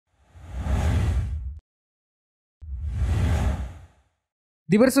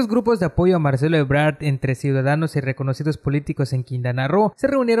Diversos grupos de apoyo a Marcelo Ebrard entre ciudadanos y reconocidos políticos en Quintana Roo se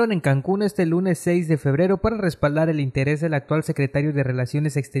reunieron en Cancún este lunes 6 de febrero para respaldar el interés del actual secretario de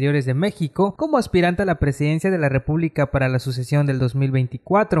Relaciones Exteriores de México como aspirante a la presidencia de la República para la sucesión del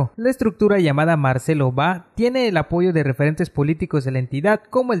 2024. La estructura llamada Marcelo Va tiene el apoyo de referentes políticos de la entidad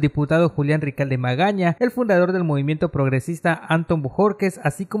como el diputado Julián Ricalde Magaña, el fundador del movimiento progresista Antón Bujorques,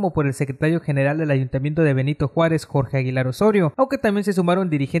 así como por el secretario general del Ayuntamiento de Benito Juárez, Jorge Aguilar Osorio, aunque también se sumaron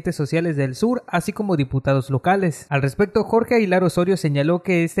dirigentes sociales del sur, así como diputados locales. Al respecto, Jorge Aguilar Osorio señaló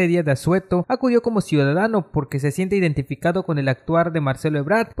que este día de asueto acudió como ciudadano porque se siente identificado con el actuar de Marcelo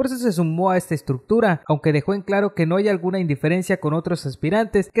Ebrard, por eso se sumó a esta estructura, aunque dejó en claro que no hay alguna indiferencia con otros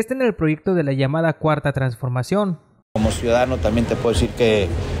aspirantes que estén en el proyecto de la llamada Cuarta Transformación. Como ciudadano también te puedo decir que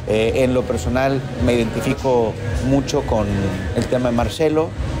en lo personal me identifico mucho con el tema de Marcelo.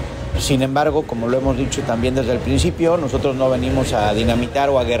 Sin embargo, como lo hemos dicho también desde el principio, nosotros no venimos a dinamitar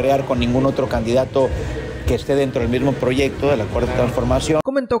o a guerrear con ningún otro candidato que esté dentro del mismo proyecto de la Cuarta Transformación.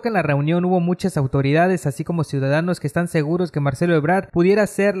 Comentó que en la reunión hubo muchas autoridades, así como ciudadanos que están seguros que Marcelo Ebrard pudiera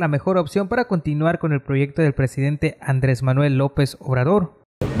ser la mejor opción para continuar con el proyecto del presidente Andrés Manuel López Obrador.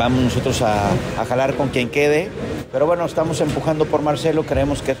 Vamos nosotros a jalar con quien quede, pero bueno, estamos empujando por Marcelo,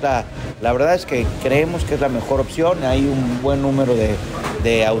 creemos que es la verdad es que creemos que es la mejor opción. Hay un buen número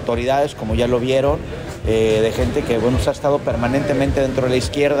de autoridades, como ya lo vieron, de gente que bueno, ha estado permanentemente dentro de la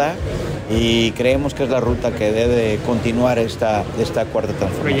izquierda y creemos que es la ruta que debe continuar esta Cuarta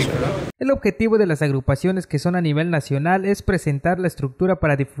Transformación. El objetivo de las agrupaciones que son a nivel nacional es presentar la estructura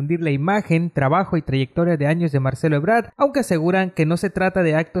para difundir la imagen, trabajo y trayectoria de años de Marcelo Ebrard, aunque aseguran que no se trata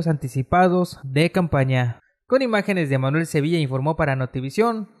de actos anticipados de campaña. Con imágenes de Manuel Sevilla informó para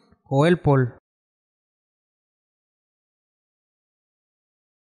Notivisión, Joel Pol.